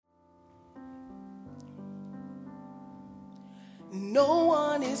No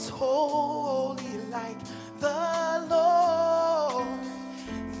one is holy like the Lord.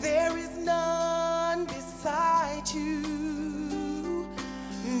 There is none beside you,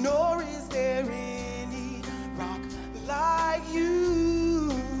 nor is there any rock like you.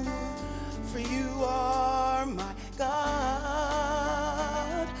 For you are my God,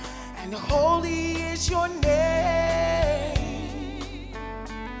 and holy is your name,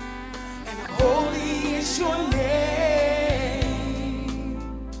 and holy is your name,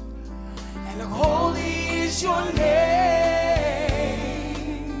 and holy is your name,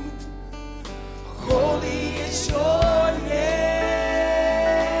 holy is your name.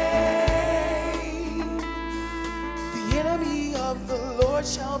 The enemy of the Lord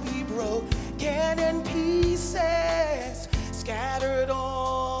shall be broken in pieces, scattered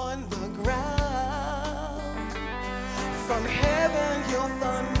on the ground. From heaven he'll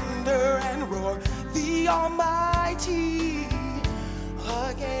thunder and roar, the Almighty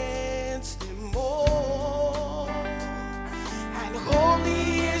against them all. And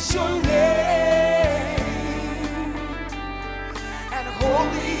holy is your name, and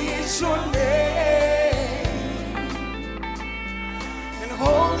holy is your name, and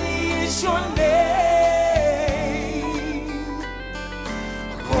holy is your name,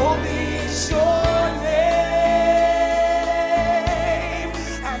 holy is your name,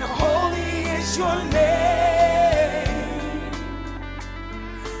 and holy is your name,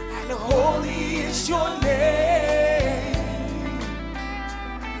 and holy is your name,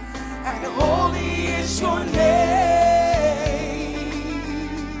 and holy is your name,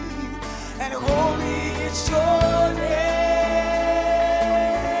 and holy is your name.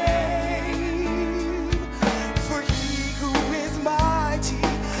 For he who is mighty,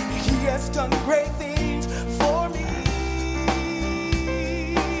 he has done great things for me.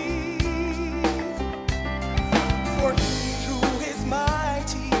 For he who is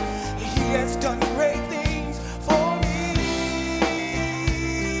mighty, he has done great things for me.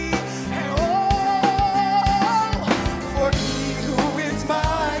 And oh, for he who is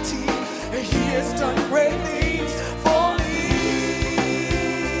mighty, he has done great things for me.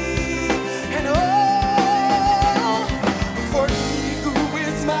 And oh, for he who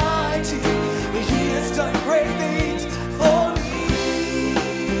is mighty, he has done great things for me.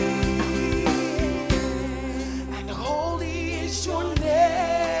 And holy is your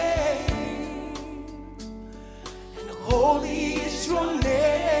name, and holy is your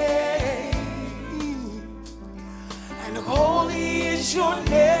name, and holy is your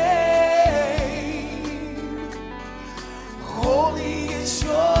name, holy is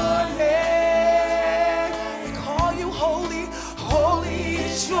your name. We call you holy, holy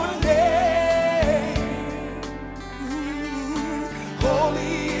is your name,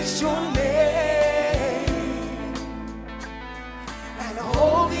 holy is your name, and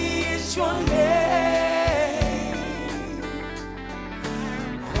holy is your name.